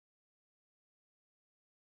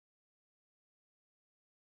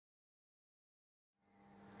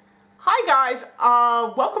Hi guys,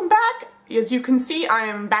 welcome back. As you can see, I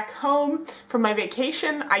am back home from my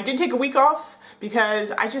vacation. I did take a week off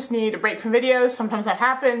because I just need a break from videos. Sometimes that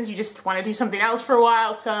happens. You just want to do something else for a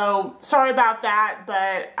while, so sorry about that,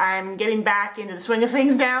 but I'm getting back into the swing of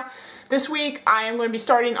things now. This week, I am going to be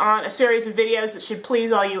starting on a series of videos that should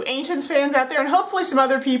please all you Ancients fans out there, and hopefully some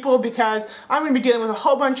other people, because I'm going to be dealing with a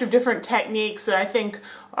whole bunch of different techniques that I think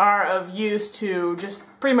are of use to just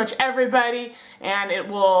pretty much everybody, and it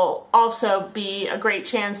will also be a great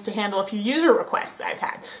chance to handle a few user requests I've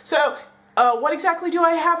had. So, what exactly do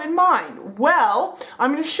I have in mind? Well,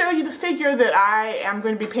 I'm going to show you the figure that I am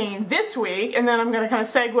going to be painting this week, and then I'm going to kind of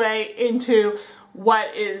segue into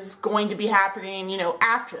what is going to be happening, you know,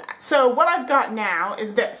 after that. So what I've got now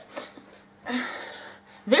is this.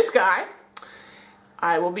 This guy,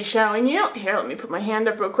 I will be showing you. Here, let me put my hand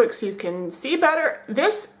up real quick so you can see better.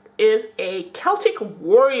 This is a Celtic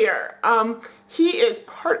warrior. He is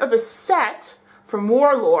part of a set from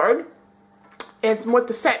Warlord. And what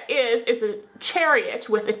the set is a chariot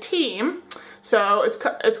with a team. So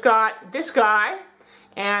it's got this guy,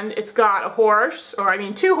 and it's got a horse, or I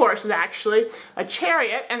mean two horses actually, a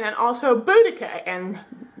chariot, and then also Boudicca in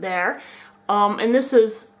there. And this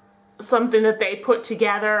is something that they put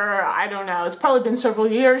together, I don't know, it's probably been several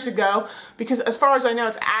years ago, because as far as I know,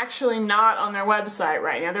 it's actually not on their website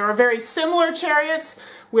right now. There are very similar chariots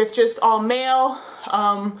with just all male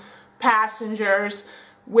passengers,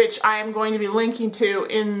 which I am going to be linking to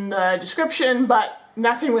in the description, but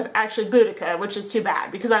nothing with actually Boudicca, which is too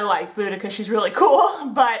bad, because I like Boudicca, she's really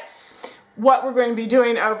cool. But what we're going to be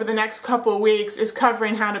doing over the next couple of weeks is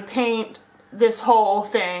covering how to paint this whole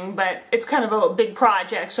thing, but it's kind of a big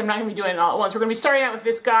project, so I'm not going to be doing it all at once. We're going to be starting out with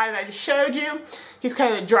this guy that I just showed you. He's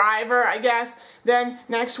kind of the driver, I guess. Then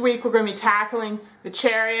next week we're going to be tackling the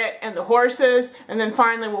chariot and the horses, and then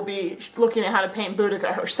finally we'll be looking at how to paint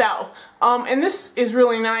Boudicca herself. And this is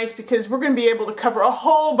really nice because we're going to be able to cover a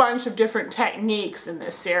whole bunch of different techniques in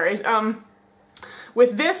this series.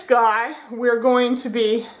 With this guy, we're going to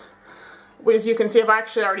be, as you can see, I've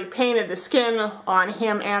actually already painted the skin on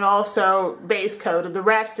him and also base coated the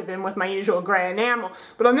rest of him with my usual gray enamel.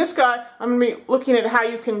 But on this guy, I'm going to be looking at how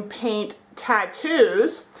you can paint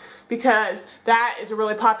tattoos, because that is a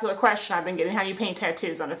really popular question I've been getting, how you paint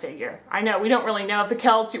tattoos on a figure. I know we don't really know if the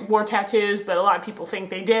Celts wore tattoos, but a lot of people think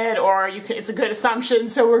they did, or it's a good assumption,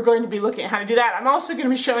 so we're going to be looking at how to do that. I'm also going to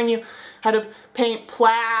be showing you how to paint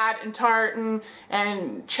plaid and tartan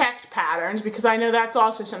and checked patterns, because I know that's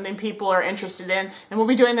also something people are interested in, and we'll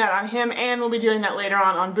be doing that on him, and we'll be doing that later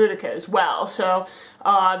on Boudicca as well. So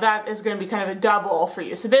that is going to be kind of a double for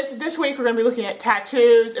you. So this week we're going to be looking at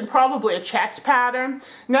tattoos and probably a checked pattern.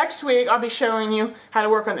 Next week I'll be showing you how to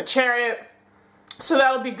work on the chariot. So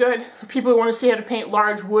that'll be good for people who want to see how to paint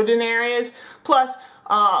large wooden areas. Plus,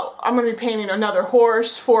 I'm going to be painting another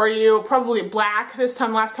horse for you, probably black this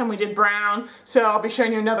time. Last time we did brown, so I'll be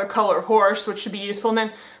showing you another color of horse, which should be useful. And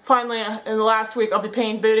then finally, in the last week, I'll be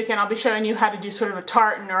painting Boudicca, and I'll be showing you how to do sort of a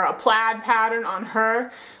tartan or a plaid pattern on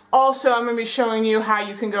her. Also, I'm going to be showing you how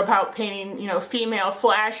you can go about painting, you know, female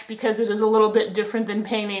flesh, because it is a little bit different than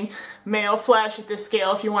painting male flesh at this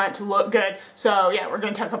scale if you want it to look good. So yeah, we're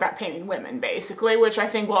going to talk about painting women basically, which I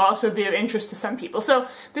think will also be of interest to some people. So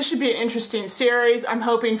this should be an interesting series, I'm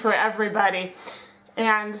hoping, for everybody.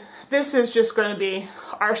 And this is just going to be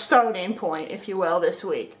our starting point, if you will, this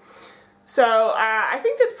week. So I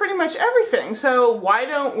think that's pretty much everything. So why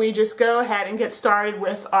don't we just go ahead and get started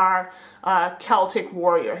with our Celtic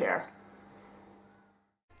warrior here.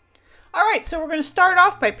 Alright, so we're going to start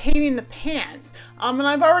off by painting the pants. And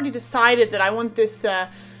I've already decided that I want this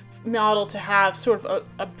model to have sort of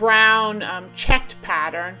a brown checked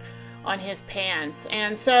pattern on his pants.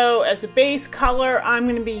 And so as a base color, I'm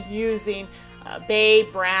going to be using a bay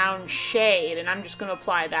brown shade, and I'm just going to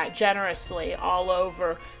apply that generously all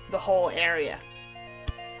over the whole area.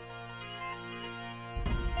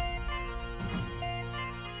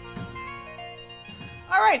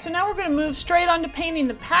 Alright, so now we're going to move straight on to painting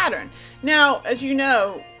the pattern. Now, as you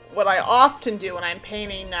know, what I often do when I'm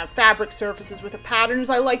painting fabric surfaces with a pattern is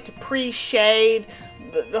I like to pre-shade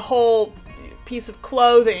the whole piece of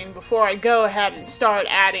clothing before I go ahead and start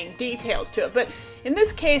adding details to it. But in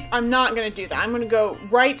this case, I'm not going to do that. I'm going to go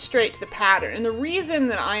right straight to the pattern. And the reason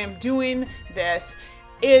that I am doing this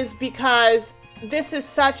is because this is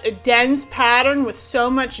such a dense pattern with so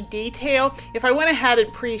much detail. If I went ahead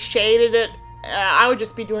and pre-shaded it, I would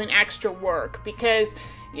just be doing extra work, because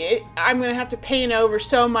I'm going to have to paint over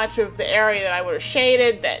so much of the area that I would have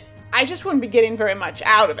shaded that I just wouldn't be getting very much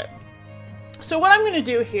out of it. So what I'm going to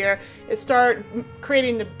do here is start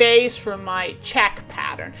creating the base for my check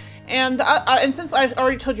pattern. And since I've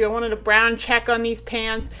already told you I wanted a brown check on these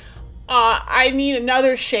pants, I need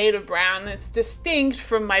another shade of brown that's distinct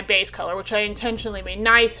from my base color, which I intentionally made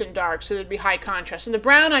nice and dark so there'd be high contrast. And the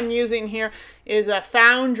brown I'm using here is a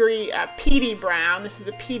Foundry peaty brown. This is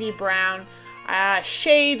the peaty brown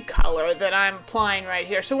shade color that I'm applying right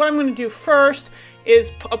here. So what I'm going to do first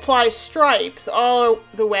is apply stripes all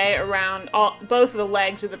the way around both of the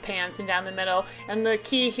legs of the pants and down the middle. And the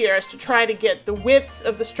key here is to try to get the widths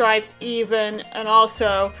of the stripes even and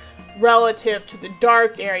also relative to the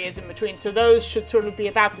dark areas in between. So those should sort of be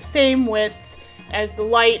about the same width as the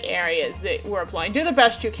light areas that we're applying. Do the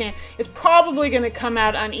best you can. It's probably going to come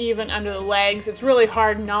out uneven under the legs. It's really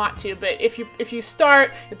hard not to, but if you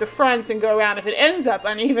start at the fronts and go around, if it ends up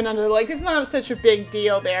uneven under the legs, it's not such a big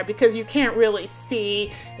deal there because you can't really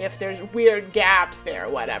see if there's weird gaps there or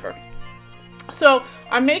whatever. So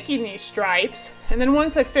I'm making these stripes, and then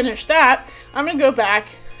once I finish that, I'm going to go back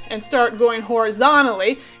and start going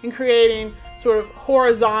horizontally and creating sort of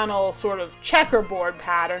horizontal sort of checkerboard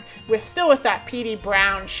pattern still with that peaty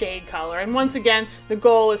brown shade color. And once again, the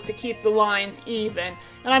goal is to keep the lines even.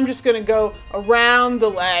 And I'm just going to go around the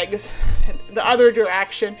legs the other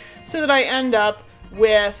direction so that I end up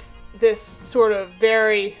with this sort of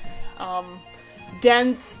very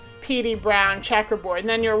dense peaty brown checkerboard. And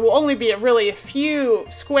then there will only be really a few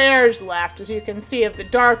squares left, as you can see, of the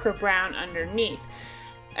darker brown underneath.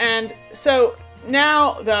 And so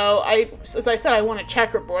now, though, as I said, I want a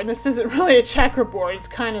checkerboard. And this isn't really a checkerboard. It's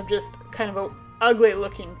kind of a ugly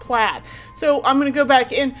looking plaid. So I'm going to go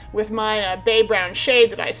back in with my bay brown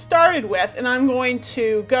shade that I started with, and I'm going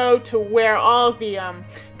to go to where all of the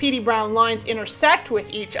peaty brown lines intersect with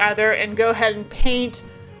each other and go ahead and paint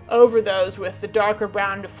over those with the darker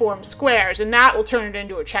brown to form squares, and that will turn it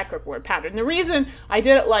into a checkerboard pattern. The reason I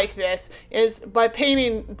did it like this is by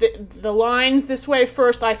painting the lines this way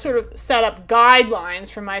first, I sort of set up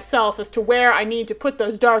guidelines for myself as to where I need to put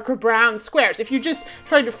those darker brown squares. If you just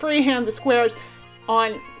tried to freehand the squares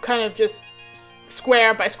on kind of just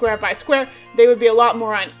square by square by square, they would be a lot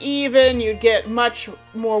more uneven. You'd get much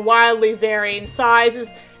more wildly varying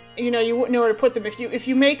sizes. You know, you wouldn't know where to put them. If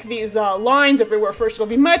you make these lines everywhere first, it'll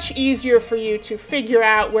be much easier for you to figure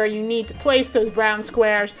out where you need to place those brown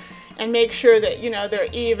squares and make sure that, you know,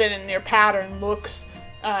 they're even and their pattern looks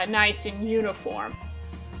nice and uniform.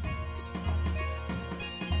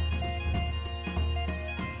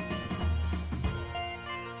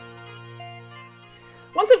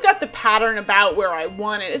 Once I've got the pattern about where I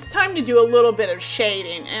want it, it's time to do a little bit of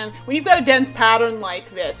shading. And when you've got a dense pattern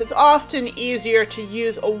like this, it's often easier to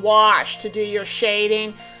use a wash to do your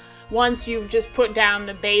shading once you've just put down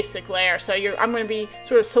the basic layer. So I'm going to be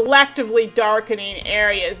sort of selectively darkening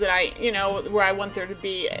areas that where I want there to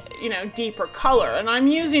be, deeper color. And I'm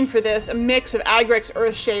using for this a mix of Agrex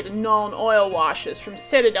Earthshade and Nuln Oil washes from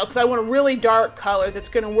Citadel because I want a really dark color that's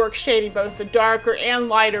going to work shading both the darker and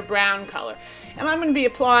lighter brown color. And I'm going to be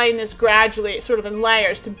applying this gradually, sort of in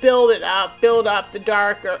layers, to build up the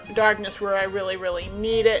darkness where I really, really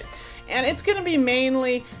need it. And it's going to be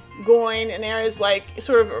mainly going in areas like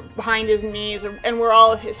sort of behind his knees and where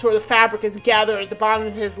all of his sort of the fabric is gathered at the bottom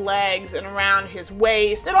of his legs and around his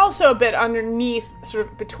waist, and also a bit underneath, sort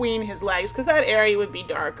of between his legs, because that area would be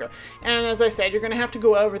darker. And as I said, you're going to have to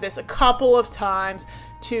go over this a couple of times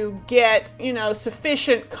to get,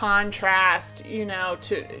 sufficient contrast,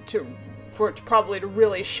 for it probably to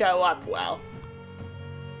really show up well.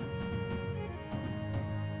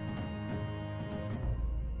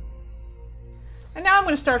 And now I'm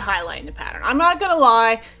going to start highlighting the pattern. I'm not going to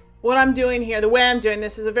lie, what I'm doing here, the way I'm doing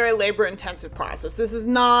this is a very labor-intensive process. This is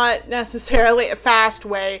not necessarily a fast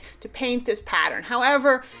way to paint this pattern.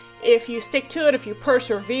 However, if you stick to it, if you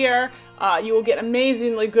persevere, you will get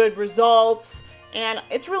amazingly good results. And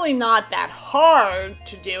it's really not that hard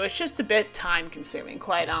to do. It's just a bit time-consuming,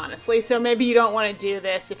 quite honestly. So maybe you don't want to do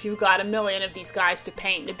this if you've got a million of these guys to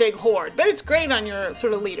paint, a big horde. But it's great on your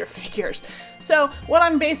sort of leader figures. So what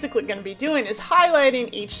I'm basically going to be doing is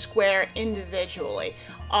highlighting each square individually.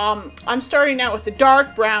 I'm starting out with the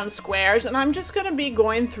dark brown squares, and I'm just going to be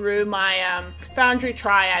going through my Foundry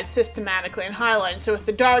Triad systematically and highlighting. So with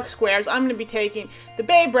the dark squares, I'm going to be taking the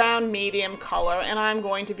bay brown medium color, and I'm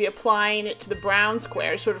going to be applying it to the brown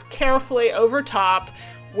squares, sort of carefully over top,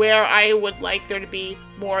 where I would like there to be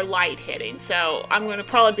more light hitting. So I'm going to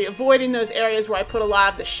probably be avoiding those areas where I put a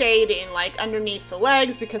lot of the shading, like underneath the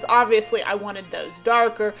legs, because obviously I wanted those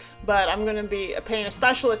darker, but I'm going to be paying a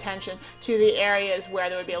special attention to the areas where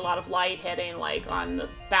there would be a lot of light hitting, like on the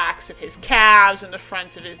backs of his calves and the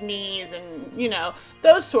fronts of his knees and,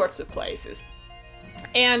 those sorts of places.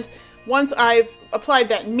 And once I've applied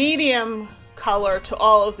that medium color to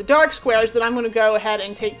all of the dark squares, then I'm going to go ahead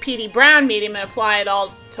and take PD Brown medium and apply it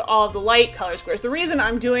all to all of the light color squares. The reason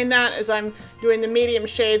I'm doing that is I'm doing the medium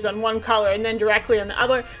shades on one color and then directly on the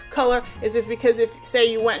other color is because if, say,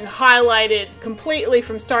 you went and highlighted completely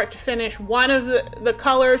from start to finish one of the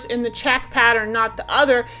colors in the check pattern, not the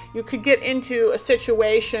other, you could get into a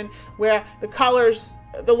situation where the colors,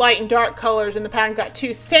 the light and dark colors in the pattern got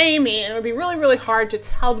too samey, and it would be really, really hard to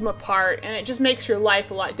tell them apart, and it just makes your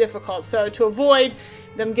life a lot difficult. So to avoid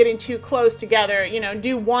them getting too close together, you know,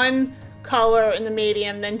 do one color in the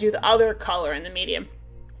medium, then do the other color in the medium.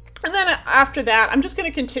 And then after that, I'm just going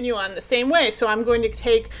to continue on the same way. So I'm going to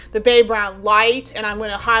take the Bay Brown light and I'm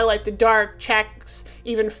going to highlight the dark checks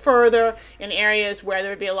even further in areas where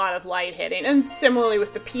there would be a lot of light hitting. And similarly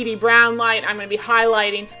with the PD Brown light, I'm going to be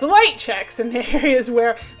highlighting the light checks in the areas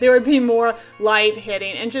where there would be more light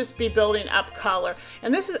hitting and just be building up color.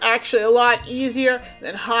 And this is actually a lot easier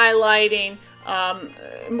than highlighting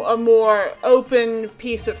a more open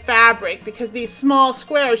piece of fabric, because these small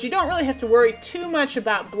squares, you don't really have to worry too much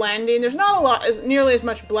about blending. There's not nearly as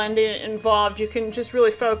much blending involved. You can just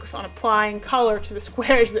really focus on applying color to the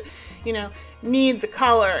squares that, you know, need the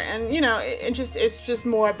color. And, you know, it's just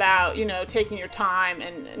more about, you know, taking your time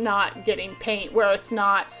and not getting paint where it's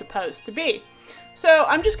not supposed to be. So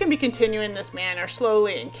I'm just going to be continuing this manner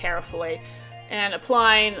slowly and carefully, and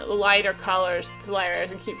applying the lighter colors to layers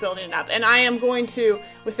and keep building it up. And I am going to,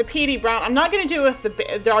 with the PD Brown, I'm not going to do it with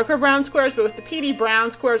the darker brown squares, but with the PD Brown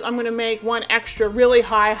squares, I'm going to make one extra really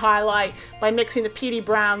high highlight by mixing the PD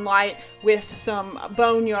Brown light with some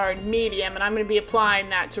Boneyard medium, and I'm going to be applying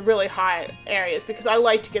that to really high areas because I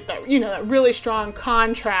like to get that, you know, that really strong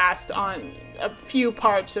contrast on a few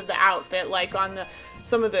parts of the outfit, like on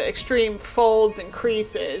some of the extreme folds and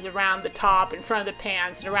creases around the top and front of the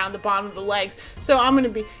pants and around the bottom of the legs. So I'm going to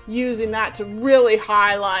be using that to really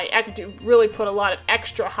highlight, really put a lot of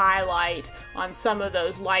extra highlight on some of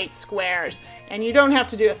those light squares. And you don't have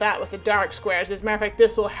to do that with the dark squares. As a matter of fact,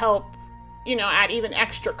 this will help, you know, add even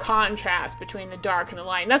extra contrast between the dark and the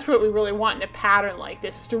light. And that's what we really want in a pattern like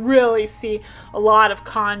this, is to really see a lot of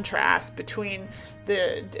contrast between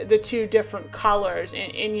the two different colors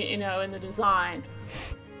in you know, in the design.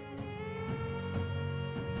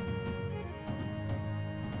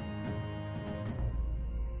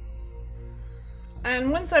 And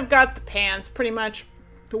once I've got the pants pretty much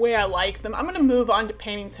the way I like them, I'm going to move on to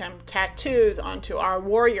painting some tattoos onto our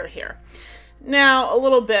warrior here. Now, a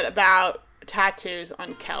little bit about tattoos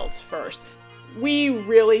on Celts first. We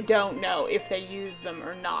really don't know if they use them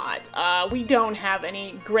or not. We don't have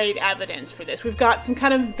any great evidence for this. We've got some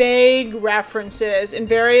kind of vague references in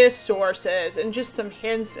various sources and just some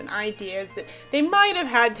hints and ideas that they might have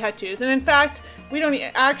had tattoos. And in fact, we don't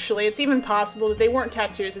actually, it's even possible that they weren't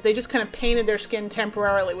tattoos, that they just kind of painted their skin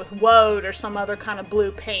temporarily with woad or some other kind of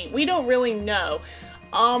blue paint. We don't really know.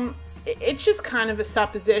 It's just kind of a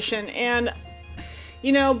supposition, and,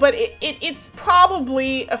 you know, but it's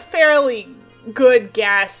probably a fairly good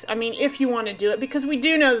guess, I mean, if you want to do it, because we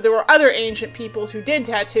do know that there were other ancient peoples who did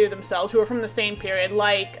tattoo themselves who were from the same period,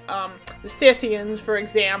 like the Scythians, for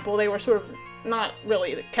example. They were sort of, not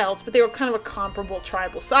really the Celts, but they were kind of a comparable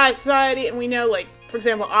tribal society, and we know, like, for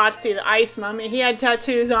example, Otzi, the ice mummy, he had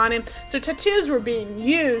tattoos on him. So tattoos were being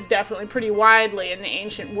used definitely pretty widely in the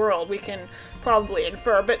ancient world, we can probably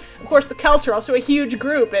infer. But of course the Celts are also a huge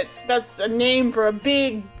group. That's a name for a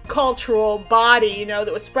big cultural body, you know,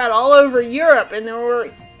 that was spread all over Europe, and there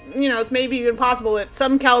were, you know, it's maybe even possible that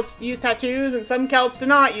some Celts used tattoos and some Celts did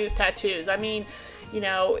not use tattoos. I mean, you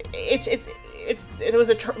know, it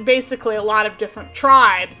was basically a lot of different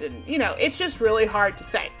tribes, and, you know, it's just really hard to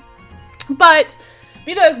say. But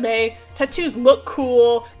be that as may, tattoos look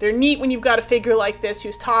cool. They're neat when you've got a figure like this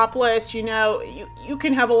who's topless. You know, you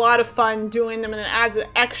can have a lot of fun doing them, and it adds an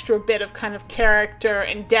extra bit of kind of character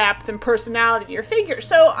and depth and personality to your figure.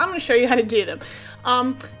 So I'm going to show you how to do them.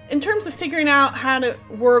 In terms of figuring out how to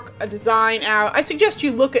work a design out, I suggest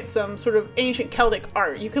you look at some sort of ancient Celtic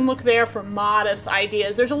art. You can look there for motifs,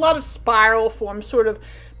 ideas. There's a lot of spiral forms, sort of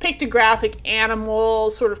pictographic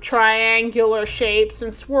animals, sort of triangular shapes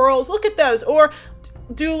and swirls. Look at those, or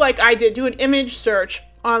do like I did, do an image search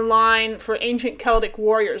online for ancient Celtic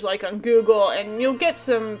warriors, like on Google, and you'll get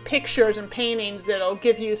some pictures and paintings that'll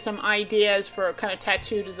give you some ideas for kind of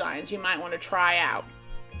tattoo designs you might want to try out.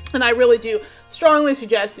 And I really do strongly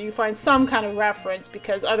suggest that you find some kind of reference,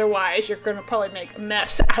 because otherwise you're going to probably make a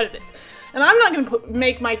mess out of this. And I'm not going to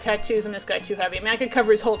make my tattoos on this guy too heavy. I mean, I could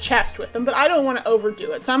cover his whole chest with them, but I don't want to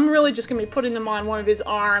overdo it. So I'm really just going to be putting them on one of his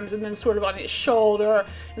arms, and then sort of on his shoulder,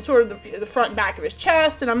 and sort of the front and back of his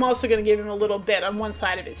chest, and I'm also going to give him a little bit on one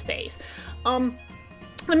side of his face.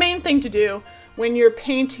 The main thing to do when you're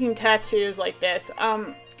painting tattoos like this,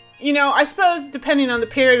 you know, I suppose depending on the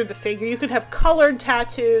period of the figure, you could have colored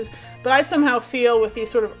tattoos, but I somehow feel with these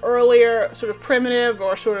sort of earlier, sort of primitive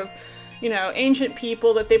or sort of, you know, ancient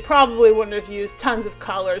people that they probably wouldn't have used tons of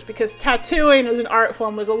colors, because tattooing as an art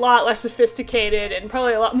form was a lot less sophisticated and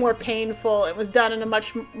probably a lot more painful. It was done in a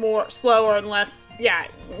much more slower and less, yeah,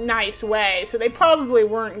 nice way. So they probably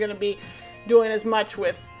weren't going to be doing as much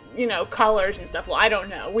with, you know, colors and stuff. Well, I don't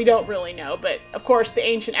know. We don't really know. But, of course, the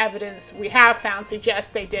ancient evidence we have found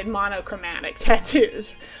suggests they did monochromatic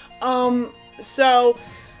tattoos. So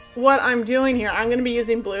what I'm doing here, I'm going to be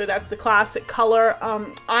using blue. That's the classic color.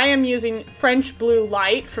 I am using French Blue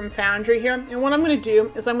Light from Foundry here. And what I'm going to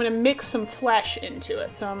do is I'm going to mix some flesh into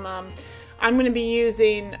it. So I'm going to be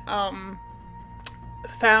using the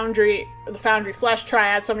Foundry Flesh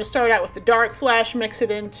Triad. So I'm going to start out with the dark flesh, mix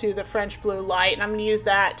it into the French Blue Light, and I'm going to use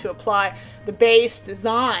that to apply the base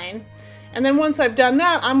design. And then once I've done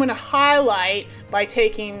that, I'm going to highlight by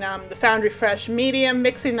taking the Foundry Fresh Medium,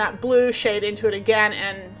 mixing that blue shade into it again,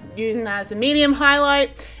 and using that as a medium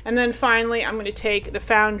highlight. And then finally, I'm going to take the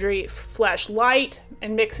Foundry Flesh Light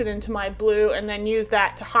and mix it into my blue, and then use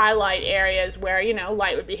that to highlight areas where, you know,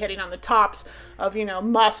 light would be hitting on the tops of, you know,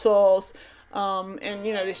 muscles, and,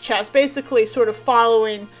 you know, this chest, basically sort of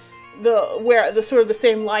following the sort of the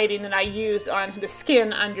same lighting that I used on the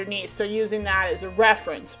skin underneath, so using that as a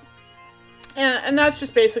reference. And that's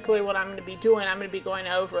just basically what I'm going to be doing. I'm going to be going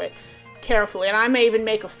over it carefully, and I may even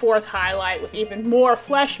make a fourth highlight with even more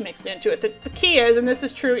flesh mixed into it. The key is, and this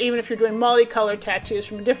is true even if you're doing multicolored tattoos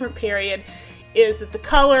from a different period, is that the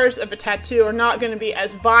colors of a tattoo are not going to be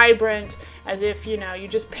as vibrant as if, you know, you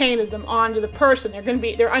just painted them onto the person.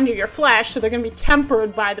 They're under your flesh, so they're going to be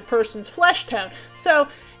tempered by the person's flesh tone. So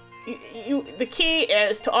the key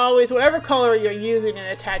is to always, whatever color you're using in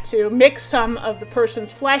a tattoo, mix some of the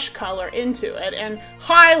person's flesh color into it and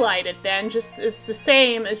highlight it then, just as the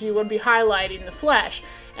same as you would be highlighting the flesh.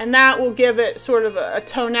 And that will give it sort of a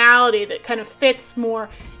tonality that kind of fits more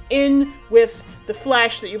in with the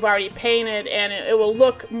flesh that you've already painted, and it will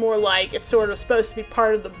look more like it's sort of supposed to be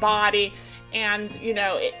part of the body, and, you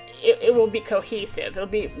know, it will be cohesive.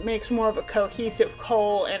 Makes more of a cohesive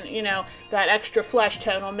whole, and, you know, that extra flesh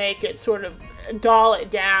tone will make it sort of dull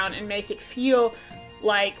it down and make it feel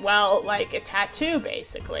like, well, like a tattoo,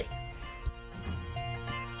 basically.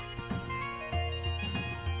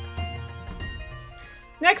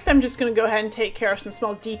 Next, I'm just going to go ahead and take care of some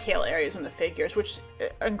small detail areas on the figures, which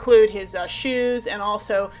include his shoes and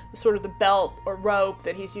also sort of the belt or rope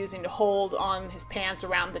that he's using to hold on his pants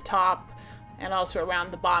around the top and also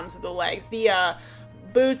around the bottoms of the legs. The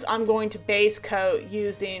boots I'm going to base coat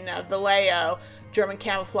using Vallejo German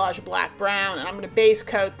Camouflage Black-Brown, and I'm going to base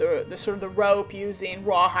coat the sort of the rope using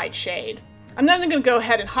Rawhide Shade. I'm then going to go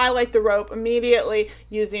ahead and highlight the rope immediately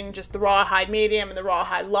using just the Rawhide Medium and the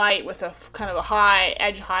Rawhide Light with a kind of a high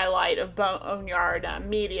edge highlight of Boneyard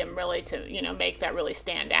Medium, really to, you know, make that really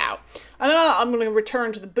stand out. And then I'm going to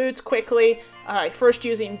return to the boots quickly, first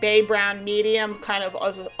using Bay Brown Medium, kind of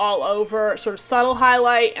as all over, sort of subtle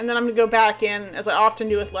highlight, and then I'm going to go back in, as I often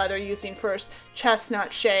do with leather, using first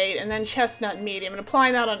Chestnut Shade and then Chestnut Medium, and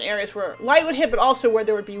applying that on areas where light would hit, but also where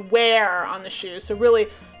there would be wear on the shoes, so really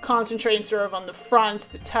concentrating sort of on the fronts,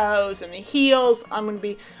 the toes, and the heels. I'm going to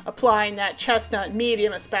be applying that Chestnut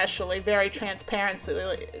Medium especially, very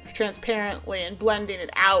transparently and blending it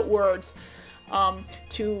outwards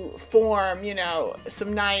to form, you know,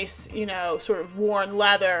 some nice, you know, sort of worn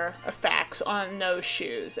leather effects on those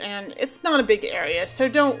shoes. And it's not a big area, so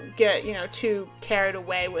don't get, you know, too carried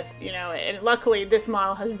away with, you know, and luckily this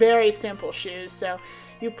model has very simple shoes, so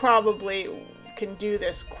you probably can do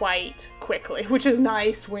this quite quickly, which is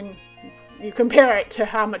nice when you compare it to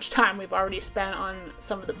how much time we've already spent on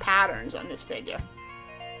some of the patterns on this figure.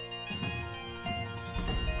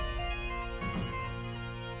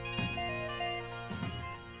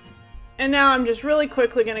 And now I'm just really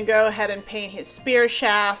quickly going to go ahead and paint his spear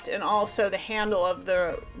shaft and also the handle of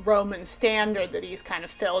the Roman standard that he's kind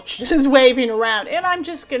of filched is waving around. And I'm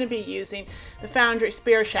just going to be using the Foundry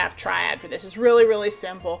Spear Shaft Triad for this. It's really, really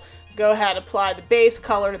simple. Go ahead, apply the base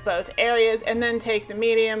color to both areas, and then take the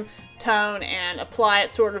medium tone and apply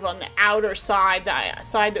it sort of on the outer side, the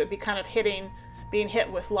side that would be kind of being hit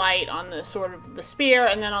with light on the sort of the spear,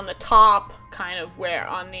 and then on the top kind of where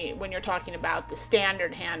when you're talking about the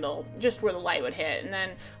standard handle, just where the light would hit. And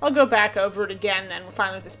then I'll go back over it again, then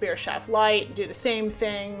finally with the spear shaft light, do the same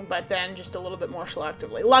thing, but then just a little bit more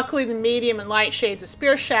selectively. Luckily, the medium and light shades of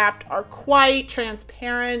spear shaft are quite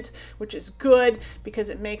transparent, which is good because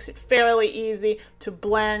it makes it fairly easy to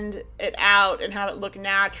blend it out and have it look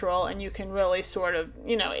natural, and you can really sort of,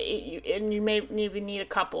 you know, and you may even need a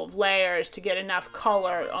couple of layers to get enough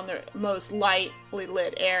color on the most lightly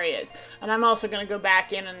lit areas. And I'm also going to go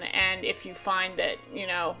back in the end if you find that, you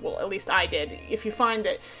know, well, at least I did, if you find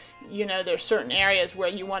that, you know, there's certain areas where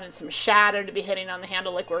you wanted some shadow to be hitting on the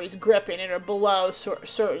handle, like where he's gripping it, or below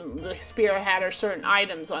the spearhead or certain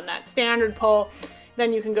items on that standard pole,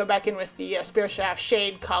 then you can go back in with the spear shaft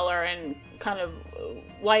shade color and kind of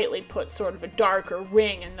lightly put sort of a darker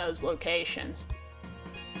ring in those locations.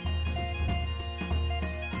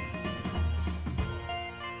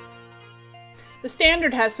 The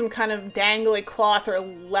standard has some kind of dangly cloth or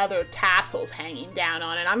leather tassels hanging down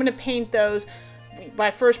on it. I'm going to paint those by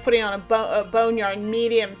first putting on a boneyard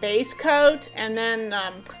medium base coat, and then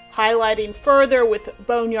highlighting further with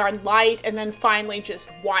boneyard light, and then finally just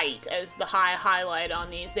white as the highlight on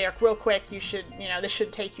these. They're real quick. You should, you know, this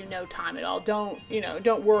should take you no time at all. Don't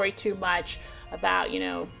worry too much about, you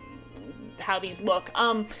know, how these look.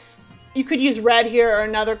 You could use red here, or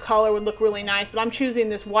another color would look really nice, but I'm choosing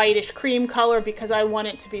this whitish cream color because I want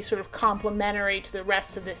it to be sort of complementary to the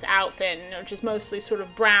rest of this outfit, which is mostly sort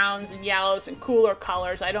of browns and yellows and cooler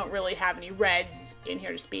colors. I don't really have any reds in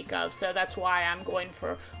here to speak of, so that's why I'm going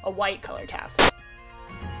for a white color tassel.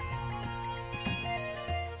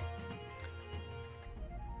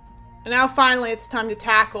 And now finally it's time to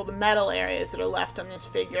tackle the metal areas that are left on this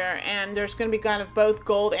figure, and there's going to be kind of both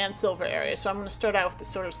gold and silver areas. So I'm going to start out with the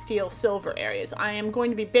sort of steel silver areas. I am going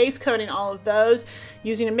to be base coating all of those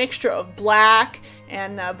using a mixture of black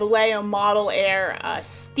and Vallejo Model Air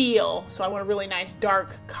steel. So I want a really nice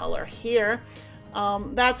dark color here.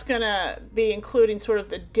 That's going to be including sort of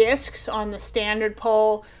the discs on the standard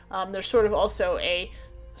pole. There's sort of also a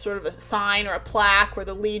sign or a plaque where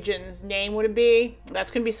the Legion's name would be. That's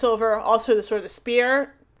going to be silver. Also the sort of the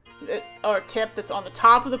spear or tip that's on the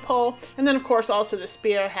top of the pole. And then of course also the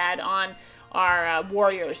spearhead on our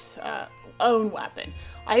warrior's own weapon.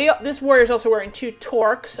 This warrior's also wearing 2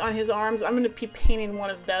 torques on his arms. I'm going to be painting one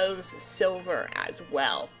of those silver as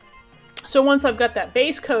well. So once I've got that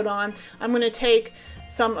base coat on, I'm going to take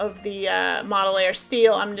some of the Model Air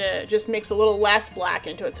steel. I'm going to just mix a little less black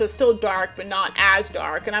into it, so it's still dark but not as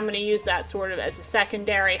dark, and I'm going to use that sort of as a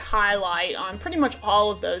secondary highlight on pretty much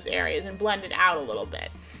all of those areas and blend it out a little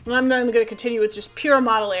bit. And I'm then going to continue with just pure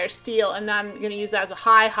Model Air steel, and then I'm going to use that as a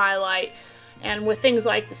high highlight. And with things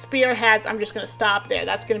like the spearheads, I'm just going to stop there.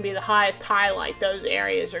 That's going to be the highest highlight those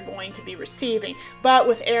areas are going to be receiving. But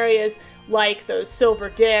with areas like those silver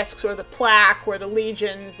discs or the plaque where the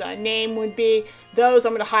Legion's name would be, those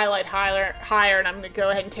I'm going to highlight higher, and I'm going to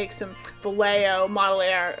go ahead and take some Vallejo Model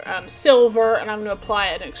Air silver, and I'm going to apply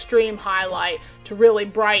an extreme highlight to really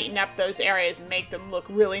brighten up those areas and make them look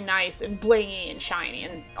really nice and blingy and shiny.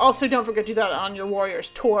 And also don't forget to do that on your warrior's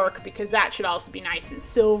torque, because that should also be nice and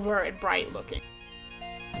silver and bright looking.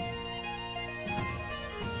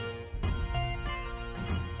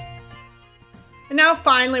 And now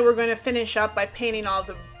finally we're going to finish up by painting all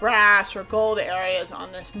the brass or gold areas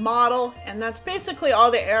on this model, and that's basically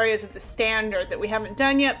all the areas of the standard that we haven't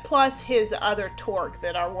done yet, plus his other torque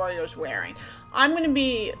that our warrior's wearing. I'm going to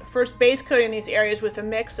be first base coating these areas with a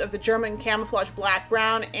mix of the German camouflage black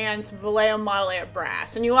brown and some Vallejo Model Air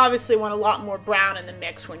brass. And you obviously want a lot more brown in the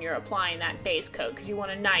mix when you're applying that base coat, because you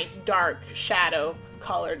want a nice dark shadow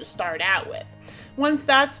color to start out with. Once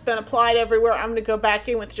that's been applied everywhere, I'm going to go back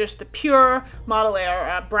in with just the pure Model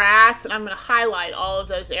Air brass, and I'm going to highlight all of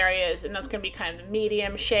those areas, and that's going to be kind of the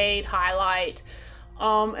medium shade highlight.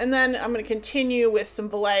 And then I'm going to continue with some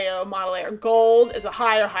Vallejo Model Air gold as a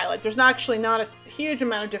higher highlight. There's actually not a huge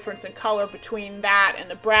amount of difference in color between that and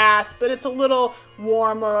the brass, but it's a little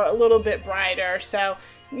warmer, a little bit brighter, so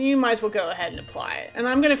you might as well go ahead and apply it. And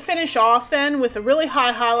I'm going to finish off then with a really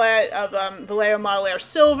high highlight of Vallejo Model Air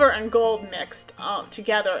silver and gold mixed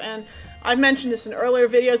together. And I've mentioned this in earlier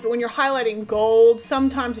videos, but when you're highlighting gold,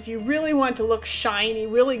 sometimes if you really want to look shiny,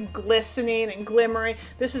 really glistening and glimmery,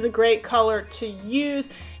 this is a great color to use.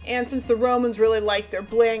 And since the Romans really liked their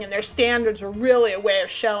bling and their standards were really a way of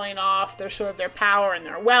showing off their power and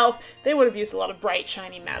their wealth, they would have used a lot of bright,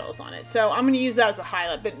 shiny metals on it. So I'm going to use that as a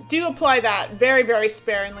highlight, but do apply that very, very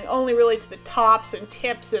sparingly, only really to the tops and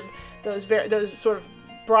tips of those sort of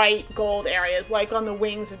bright gold areas, like on the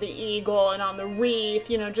wings of the eagle and on the wreath,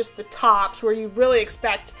 you know, just the tops where you really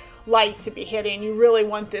expect light to be hitting. You really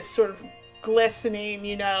want this sort of glistening,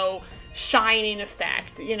 you know, shining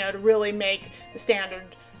effect, you know, to really make the standard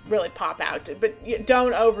really pop out. But you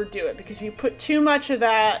don't overdo it, because if you put too much of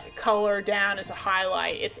that color down as a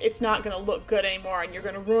highlight, it's not going to look good anymore, and you're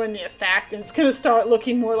going to ruin the effect, and it's going to start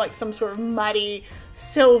looking more like some sort of muddy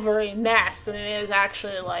silvery mess than it is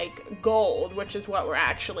actually like gold, which is what we're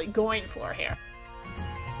actually going for here.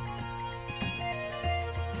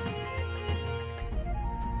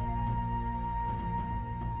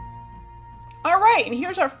 Alright, and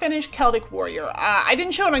here's our finished Celtic warrior. I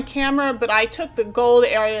didn't show it on camera, but I took the gold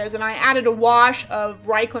areas and I added a wash of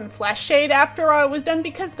Reichland Flesh Shade after I was done,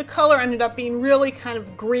 because the color ended up being really kind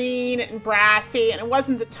of green and brassy, and it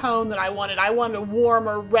wasn't the tone that I wanted. I wanted a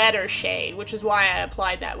warmer, redder shade, which is why I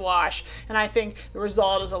applied that wash, and I think the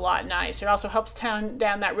result is a lot nicer. It also helps tone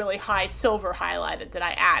down that really high silver highlight that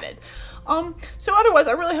I added. So otherwise,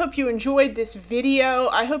 I really hope you enjoyed this video.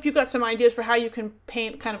 I hope you got some ideas for how you can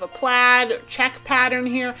paint kind of a plaid check pattern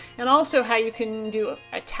here, and also how you can do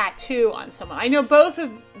a tattoo on someone. I know both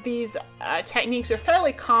of these techniques are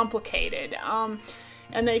fairly complicated,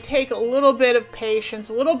 and they take a little bit of patience,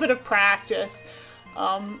 a little bit of practice,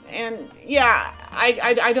 and yeah,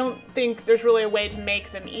 I don't think there's really a way to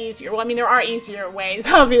make them easier. Well, I mean, there are easier ways,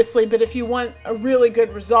 obviously, but if you want a really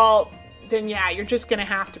good result, then yeah, you're just going to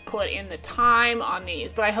have to put in the time on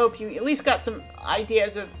these. But I hope you at least got some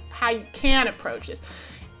ideas of how you can approach this.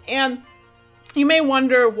 And you may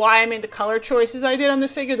wonder why I made the color choices I did on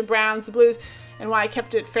this figure, the browns, the blues, and why I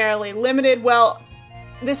kept it fairly limited. Well,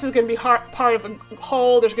 this is going to be part of a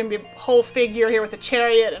whole. There's going to be a whole figure here with a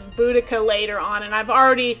chariot and Boudicca later on, and I've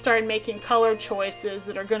already started making color choices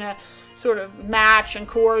that are going to sort of match and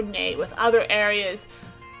coordinate with other areas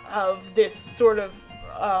of this sort of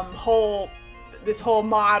this whole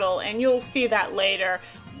model, and you'll see that later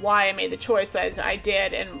why I made the choices I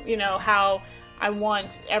did, and you know how I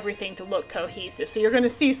want everything to look cohesive. So you're going to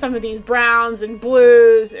see some of these browns and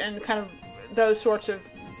blues and kind of those sorts of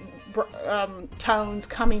tones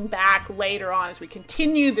coming back later on as we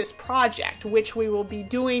continue this project, which we will be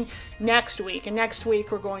doing next week. And next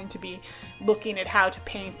week we're going to be looking at how to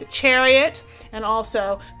paint the chariot and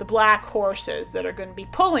also the black horses that are going to be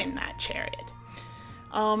pulling that chariot.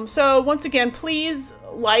 So once again, please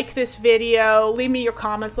like this video, leave me your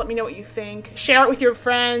comments, let me know what you think, share it with your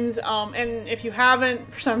friends, and if you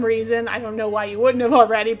haven't, for some reason, I don't know why you wouldn't have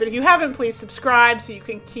already, but if you haven't, please subscribe so you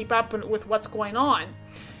can keep up with what's going on.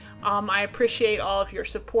 I appreciate all of your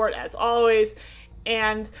support as always,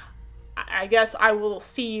 and I guess I will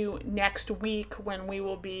see you next week when we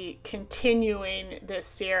will be continuing this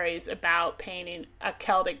series about painting a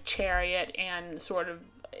Celtic chariot and sort of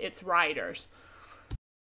its riders.